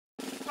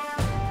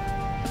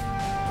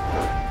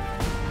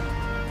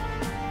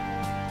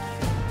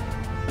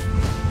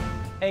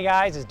Hey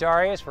guys, it's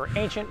Darius for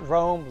Ancient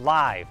Rome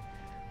Live.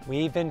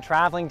 We've been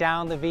traveling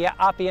down the Via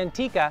Appia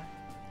Antica.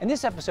 In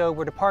this episode,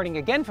 we're departing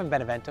again from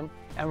Beneventum,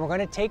 and we're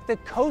going to take the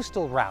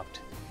coastal route.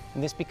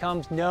 And this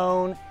becomes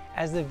known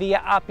as the Via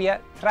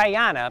Appia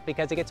Traiana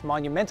because it gets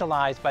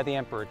monumentalized by the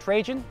Emperor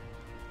Trajan.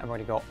 And we're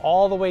going to go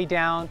all the way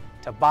down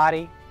to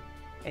Bari,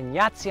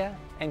 Egnazia,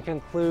 and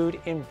conclude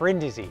in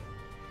Brindisi.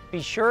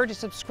 Be sure to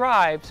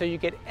subscribe so you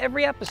get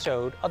every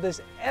episode of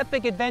this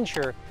epic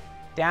adventure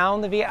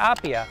down the Via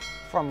Appia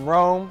from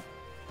Rome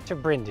to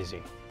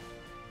Brindisi.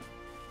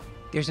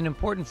 There's an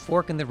important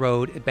fork in the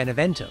road at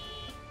Beneventum.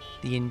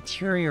 The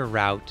interior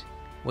route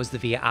was the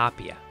Via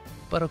Appia,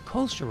 but a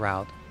coastal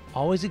route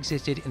always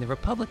existed in the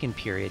Republican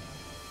period,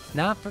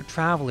 not for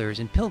travelers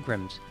and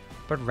pilgrims,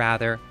 but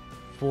rather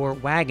for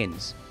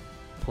wagons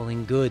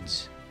pulling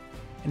goods.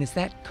 And it's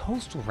that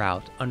coastal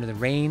route under the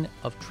reign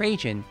of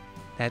Trajan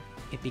that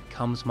it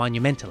becomes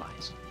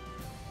monumentalized.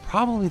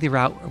 Probably the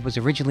route was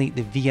originally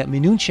the Via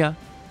Minucia,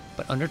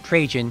 but under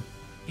Trajan,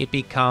 it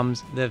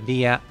becomes the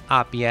Via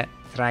Appia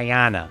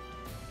Traiana,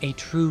 a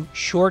true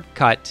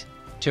shortcut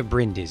to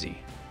Brindisi.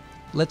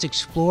 Let's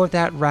explore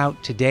that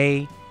route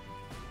today.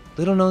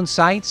 Little known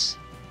sites,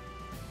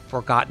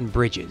 forgotten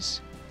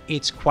bridges.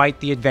 It's quite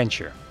the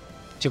adventure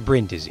to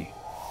Brindisi.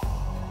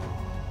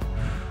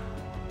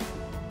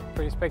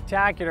 Pretty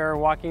spectacular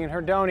walking in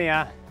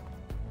Herdoniae,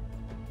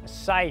 a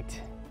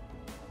sight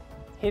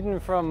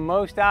hidden from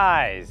most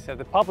eyes of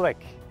the public.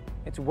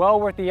 It's well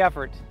worth the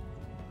effort.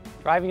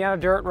 Driving down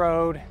a dirt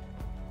road,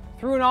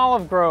 through an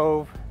olive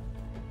grove,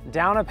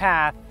 down a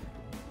path,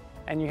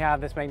 and you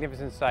have this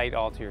magnificent sight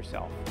all to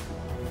yourself.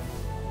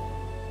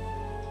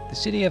 The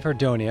city of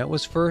Herdoniae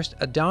was first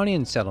a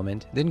Daunian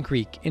settlement, then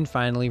Greek, and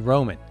finally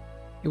Roman.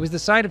 It was the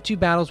site of two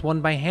battles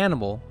won by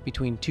Hannibal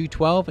between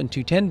 212 and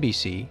 210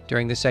 BC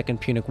during the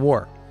Second Punic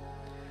War.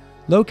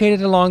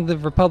 Located along the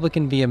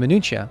Republican Via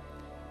Minucia,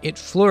 it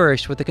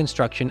flourished with the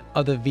construction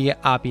of the Via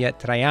Appia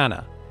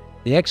Traiana.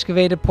 The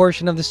excavated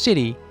portion of the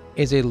city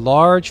is a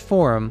large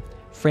forum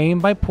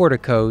framed by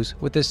porticos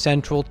with a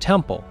central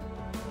temple.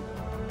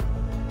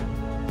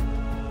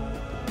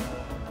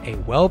 A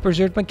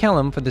well-preserved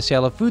macellum for the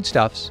sale of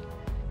foodstuffs,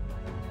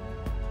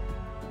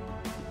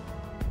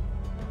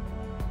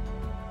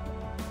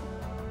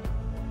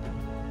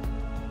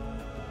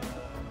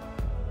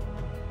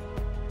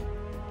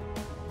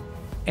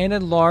 and a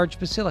large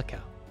basilica.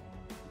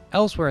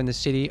 Elsewhere in the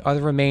city are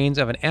the remains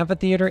of an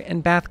amphitheater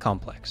and bath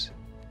complex.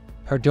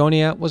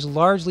 Herdoniae was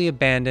largely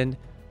abandoned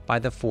by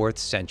the 4th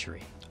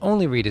century,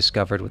 only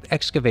rediscovered with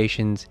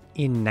excavations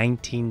in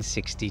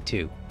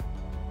 1962.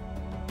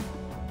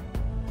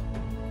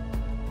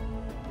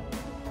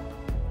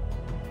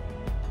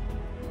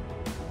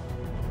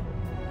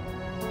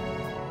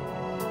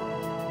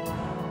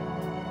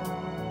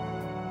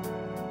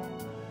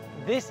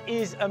 This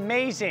is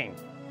amazing.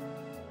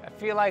 I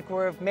feel like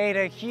we've made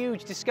a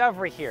huge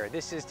discovery here.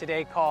 This is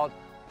today called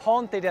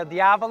Ponte del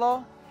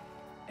Diavolo,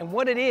 and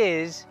what it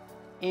is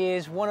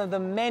one of the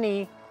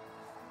many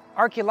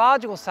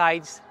archaeological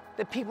sites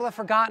that people have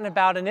forgotten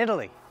about in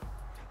Italy.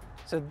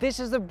 So this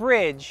is the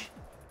bridge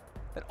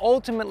that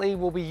ultimately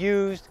will be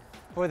used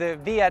for the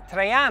Via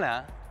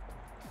Traiana,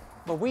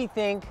 but we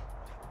think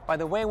by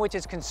the way in which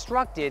it's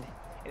constructed,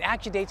 it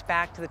actually dates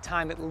back to the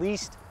time at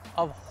least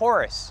of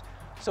Horace.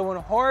 So when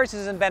Horace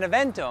is in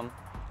Beneventum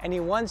and he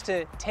wants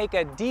to take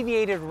a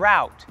deviated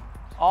route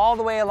all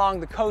the way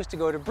along the coast to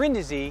go to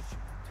Brindisi,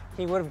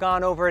 he would have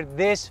gone over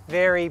this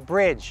very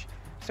bridge.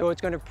 So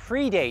it's going to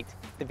predate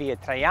the Via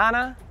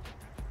Traiana,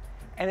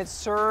 and it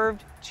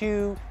served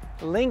to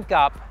link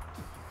up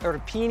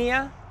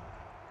Irpinia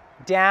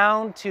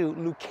down to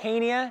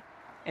Lucania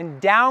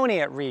and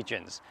Daunia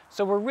regions.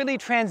 So we're really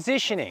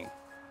transitioning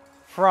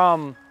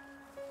from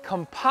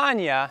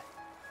Campania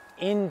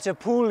into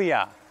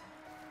Puglia.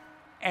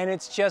 And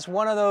it's just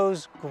one of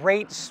those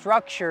great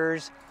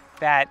structures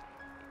that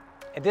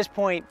at this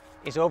point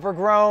is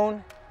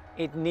overgrown,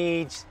 it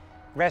needs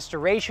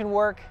restoration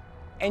work,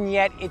 and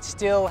yet it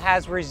still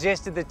has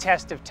resisted the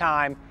test of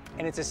time,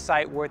 and it's a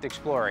site worth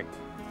exploring.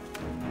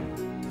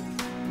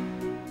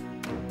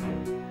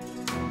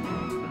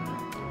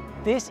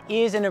 This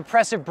is an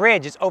impressive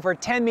bridge. It's over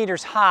 10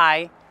 meters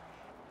high,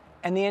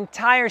 and the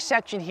entire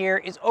section here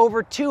is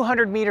over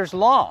 200 meters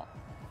long.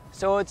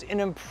 So it's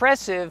an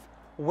impressive,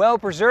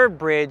 well-preserved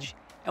bridge,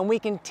 and we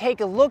can take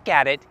a look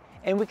at it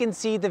and we can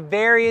see the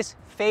various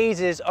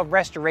phases of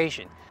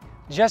restoration.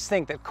 Just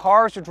think that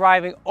cars were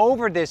driving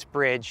over this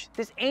bridge,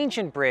 this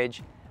ancient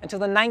bridge, until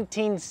the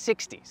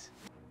 1960s.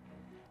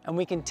 And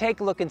we can take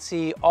a look and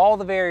see all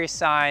the various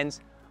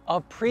signs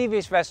of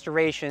previous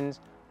restorations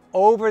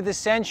over the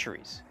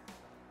centuries.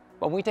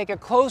 But when we take a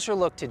closer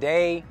look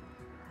today,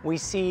 we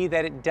see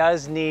that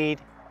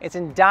it's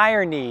in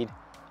dire need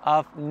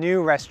of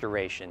new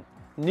restoration,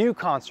 new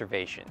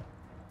conservation.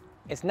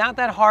 It's not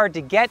that hard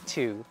to get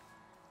to,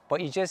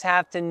 but you just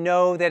have to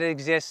know that it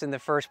exists in the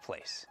first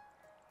place.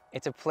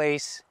 It's a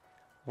place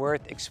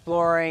worth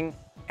exploring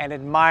and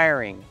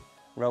admiring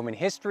Roman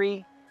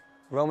history,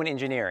 Roman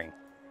engineering.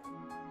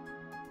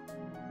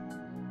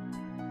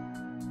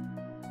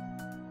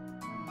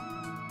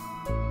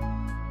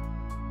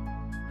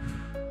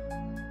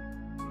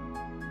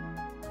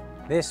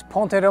 this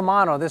Ponte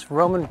Romano, this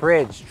Roman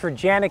bridge,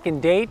 Trajanic in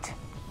date,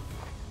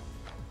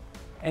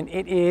 and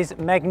it is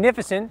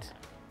magnificent.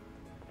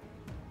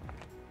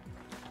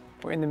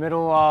 We're in the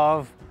middle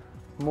of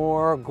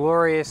more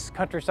glorious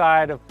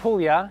countryside of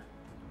Puglia,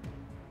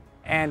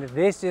 and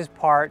this is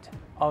part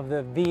of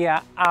the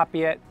Via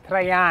Appia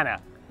Traiana.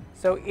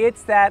 So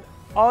it's that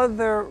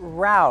other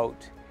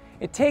route.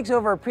 It takes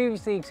over a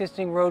previously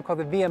existing road called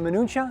the Via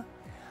Manuncia,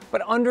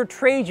 but under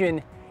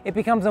Trajan, it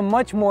becomes a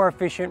much more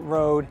efficient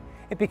road.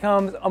 It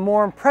becomes a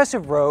more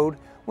impressive road,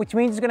 which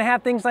means it's going to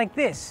have things like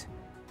this,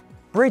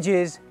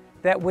 bridges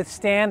that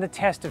withstand the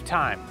test of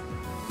time.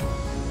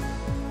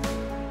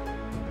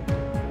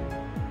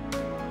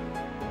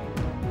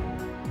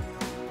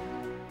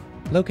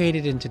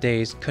 Located in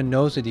today's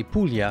Canosa di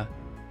Puglia,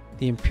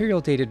 the imperial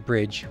dated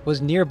bridge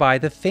was nearby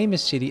the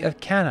famous city of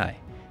Cannae,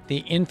 the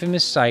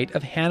infamous site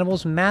of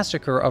Hannibal's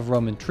massacre of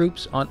Roman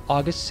troops on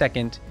August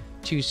 2nd,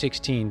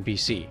 216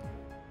 BC.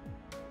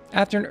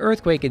 After an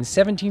earthquake in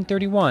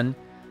 1731,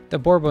 the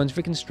Bourbons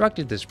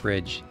reconstructed this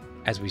bridge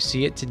as we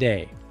see it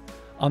today,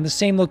 on the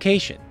same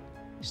location,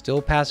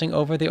 still passing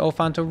over the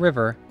Ofanto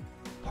River,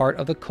 part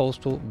of the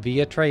coastal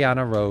Via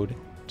Traiana road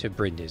to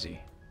Brindisi.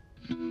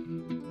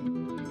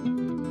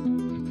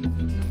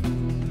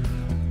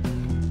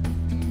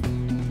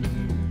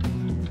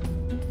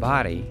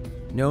 Bari,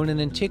 known in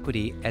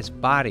antiquity as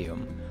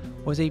Barium,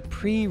 was a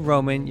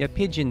pre-Roman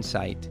Iapygian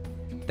site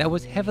that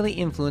was heavily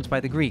influenced by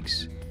the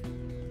Greeks.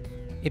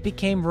 It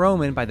became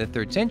Roman by the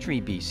 3rd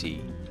century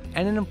BC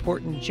and an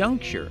important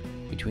juncture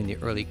between the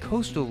early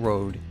coastal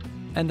road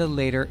and the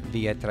later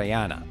Via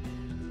Traiana.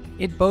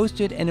 It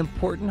boasted an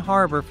important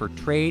harbor for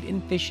trade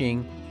and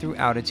fishing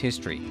throughout its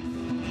history.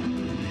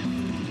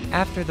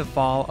 After the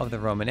fall of the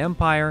Roman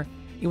Empire,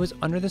 it was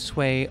under the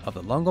sway of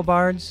the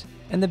Longobards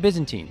and the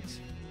Byzantines,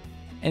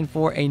 and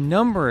for a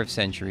number of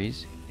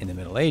centuries, in the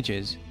Middle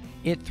Ages,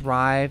 it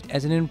thrived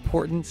as an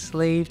important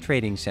slave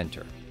trading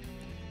center.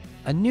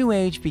 A new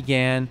age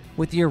began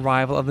with the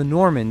arrival of the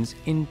Normans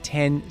in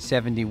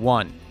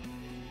 1071.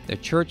 The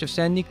Church of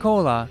San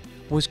Nicola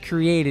was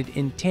created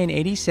in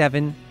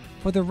 1087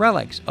 for the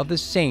relics of the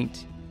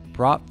saint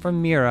brought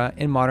from Myra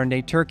in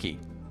modern-day Turkey.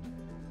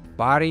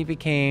 Bari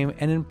became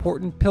an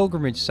important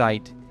pilgrimage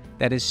site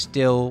that is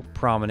still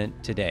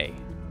prominent today.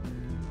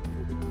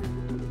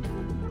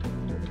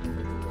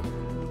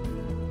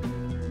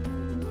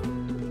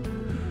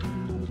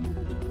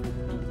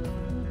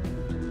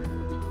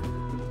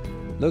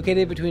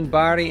 Located between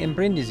Bari and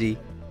Brindisi,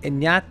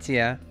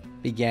 Egnazia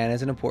began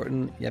as an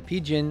important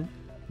Iapygian,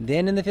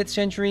 then in the 5th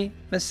century,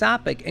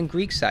 Mesopic and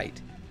Greek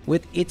site,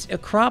 with its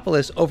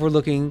Acropolis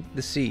overlooking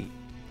the sea.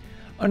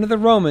 Under the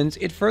Romans,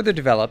 it further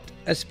developed,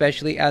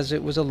 especially as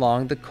it was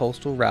along the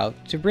coastal route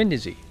to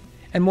Brindisi,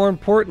 and more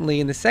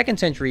importantly, in the 2nd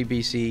century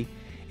BC,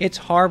 its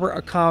harbor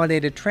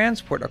accommodated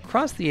transport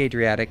across the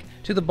Adriatic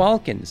to the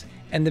Balkans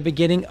and the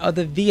beginning of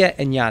the Via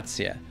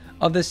Egnazia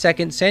of the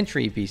 2nd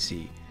century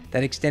BC,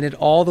 that extended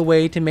all the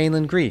way to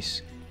mainland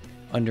Greece.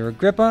 Under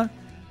Agrippa,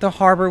 the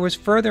harbor was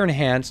further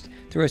enhanced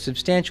through a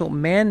substantial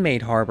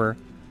man-made harbor,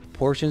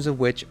 portions of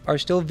which are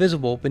still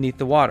visible beneath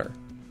the water.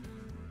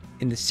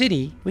 In the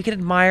city, we can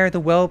admire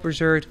the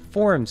well-preserved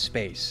forum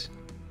space,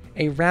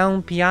 a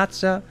round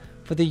piazza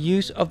for the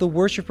use of the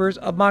worshippers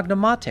of Magna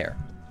Mater,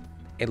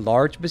 a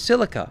large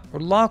basilica or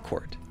law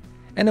court,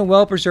 and a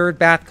well-preserved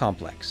bath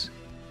complex.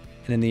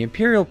 And in the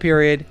imperial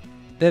period,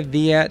 the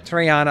Via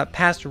Traiana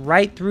passed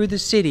right through the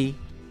city.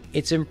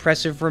 Its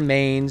impressive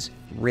remains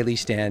really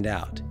stand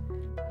out.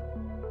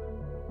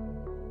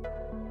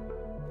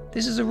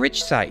 This is a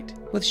rich site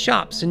with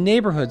shops and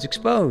neighborhoods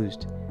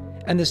exposed,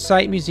 and the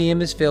site museum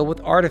is filled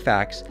with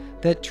artifacts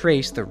that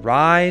trace the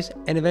rise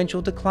and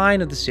eventual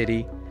decline of the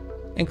city,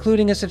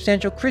 including a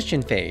substantial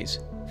Christian phase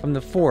from the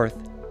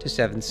 4th to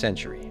 7th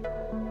century.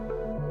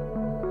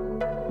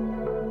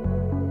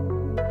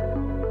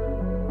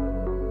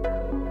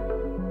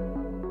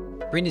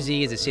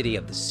 Brindisi is a city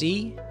of the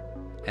sea,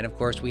 and of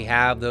course we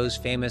have those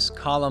famous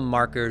column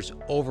markers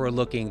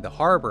overlooking the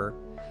harbor,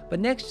 but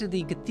next to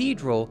the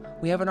cathedral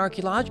we have an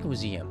archaeological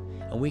museum,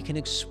 and we can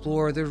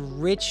explore the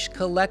rich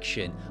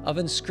collection of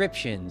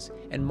inscriptions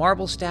and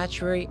marble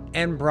statuary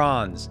and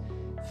bronze.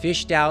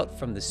 Fished out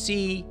from the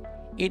sea,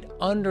 it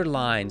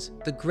underlines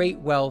the great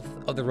wealth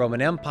of the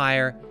Roman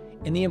Empire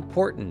and the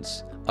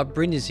importance of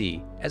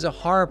Brindisi as a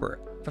harbor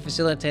for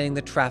facilitating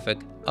the traffic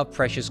of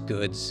precious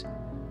goods.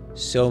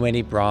 So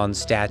many bronze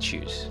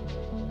statues.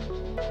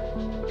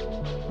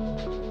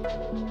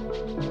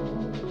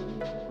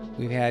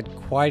 We've had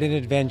quite an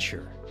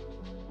adventure.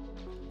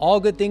 All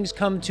good things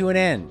come to an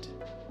end.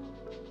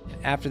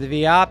 And after the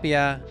Via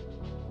Appia,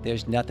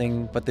 there's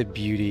nothing but the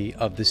beauty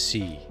of the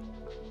sea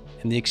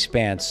and the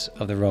expanse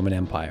of the Roman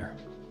Empire.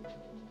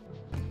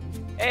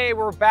 Hey,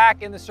 we're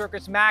back in the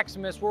Circus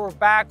Maximus. We're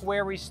back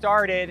where we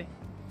started,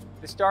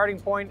 the starting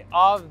point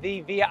of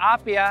the Via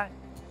Appia,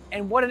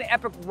 and what an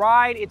epic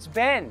ride it's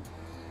been.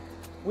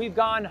 We've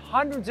gone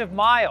hundreds of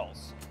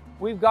miles.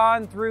 We've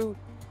gone through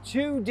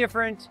 2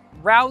 different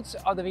routes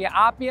of the Via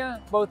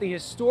Appia, both the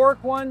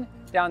historic one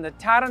down to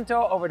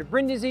Taranto, over to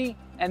Brindisi,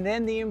 and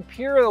then the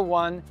imperial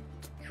one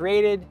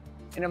created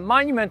in a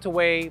monumental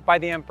way by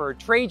the Emperor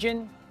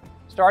Trajan,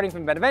 starting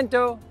from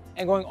Benevento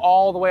and going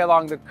all the way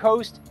along the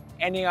coast,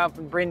 ending up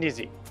in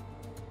Brindisi.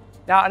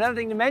 Now, another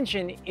thing to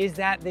mention is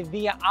that the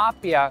Via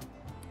Appia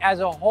as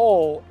a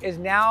whole is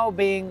now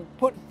being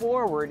put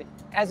forward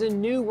as a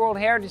new World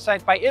Heritage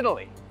Site by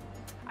Italy.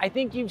 I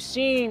think you've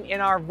seen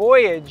in our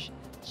voyage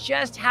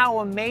just how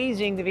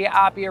amazing the Via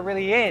Appia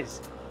really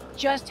is,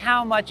 just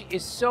how much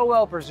is so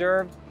well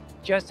preserved,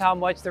 just how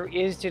much there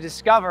is to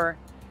discover,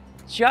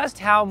 just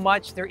how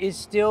much there is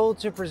still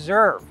to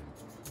preserve.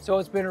 So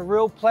it's been a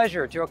real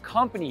pleasure to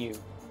accompany you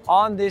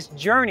on this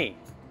journey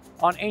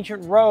on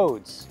ancient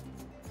roads,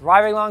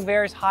 driving along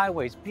various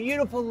highways,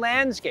 beautiful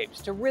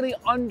landscapes, to really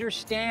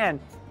understand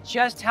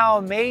just how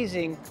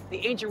amazing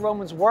the ancient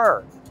Romans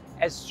were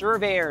as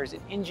surveyors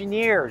and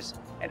engineers,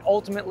 and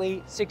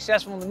ultimately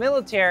successful in the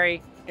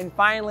military, and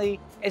finally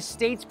as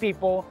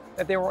statespeople,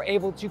 that they were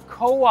able to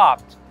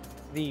co-opt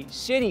the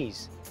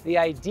cities, the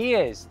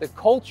ideas, the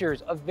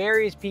cultures of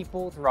various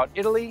people throughout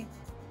Italy,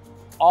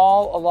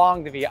 all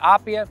along the Via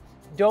Appia.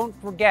 Don't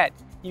forget,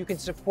 you can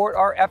support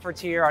our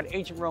efforts here on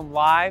Ancient Rome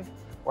Live.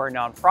 We're a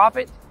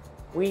nonprofit.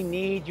 We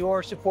need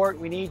your support,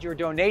 we need your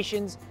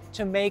donations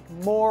to make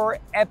more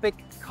epic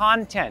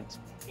content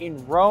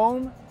in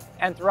Rome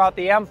and throughout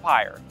the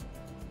empire.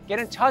 Get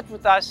in touch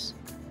with us,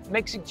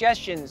 make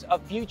suggestions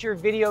of future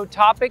video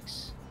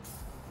topics.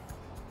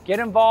 Get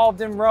involved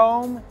in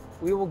Rome.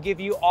 We will give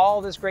you all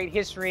this great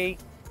history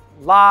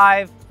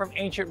live from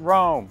ancient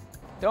Rome.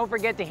 Don't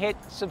forget to hit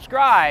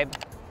subscribe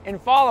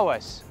and follow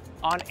us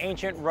on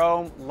Ancient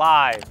Rome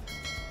Live.